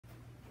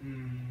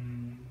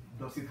Mm,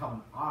 does it have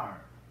an R?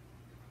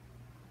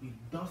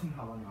 It doesn't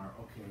have an R.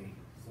 Okay,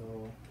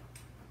 so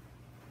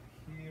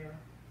here.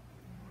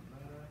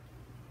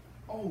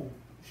 Oh,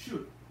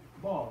 shoot,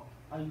 Bob,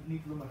 I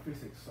need to do my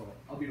physics, so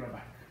I'll be right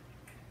back.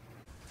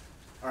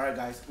 Alright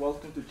guys,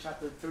 welcome to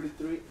chapter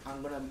 33.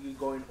 I'm gonna be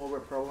going over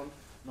problem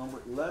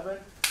number 11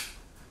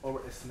 over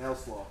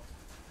Snell's law.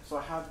 So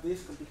I have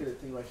this complicated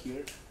thing right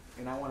here,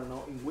 and I want to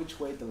know in which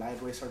way the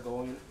light rays are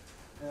going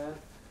and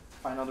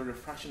find out the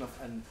refraction of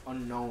an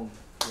unknown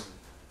thing.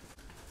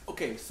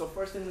 Okay, so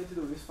first thing we need to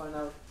do is find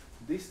out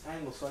this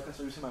angle so I can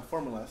start using my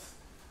formulas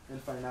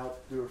and find out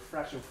the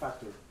refraction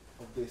factor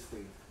of this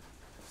thing.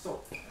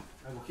 So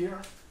I go here,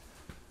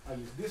 I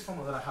use this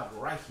formula that I have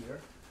right here.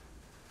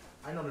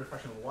 I know the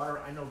refraction of water,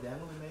 I know the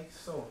angle it makes,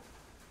 so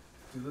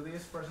to do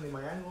this, first I need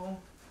my angle,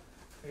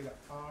 theta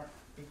R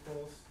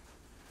equals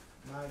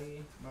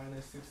 90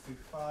 minus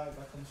 65,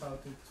 that comes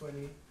out to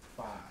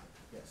 25,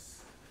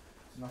 yes.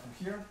 So now from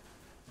here,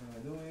 what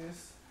I'm gonna do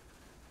is,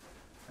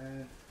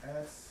 and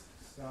S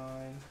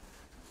sine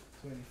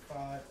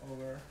 25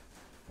 over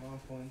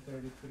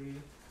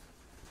 1.33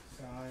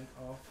 sine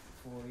of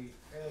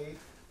 48,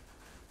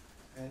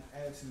 and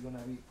X is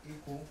gonna be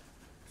equal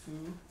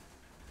to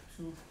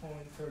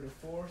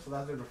 2.34, so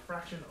that's the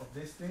refraction of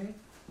this thing.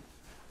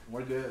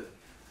 We're good.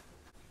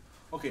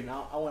 Okay,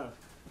 now I wanna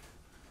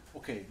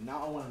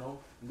know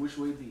which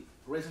way the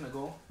rays gonna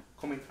go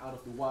coming out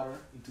of the water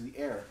into the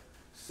air.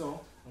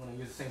 So I'm gonna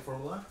use the same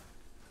formula.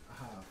 I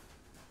have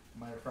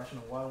my refraction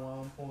of water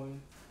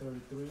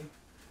 1.33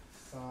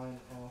 sine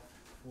of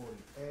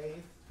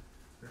 48.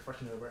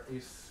 Refraction of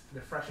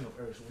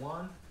air is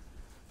 1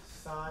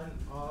 sine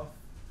of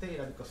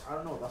theta, because I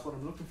don't know, that's what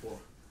I'm looking for.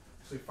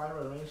 So if I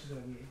rearrange, it's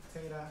going to be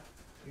theta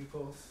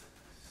equals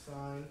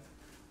sine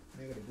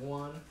negative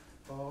 1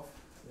 of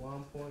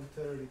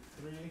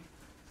 1.33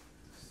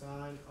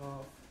 sine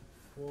of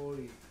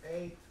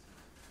 48,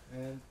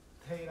 and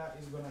theta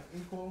is going to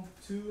equal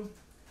to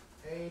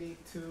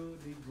 82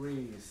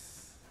 degrees.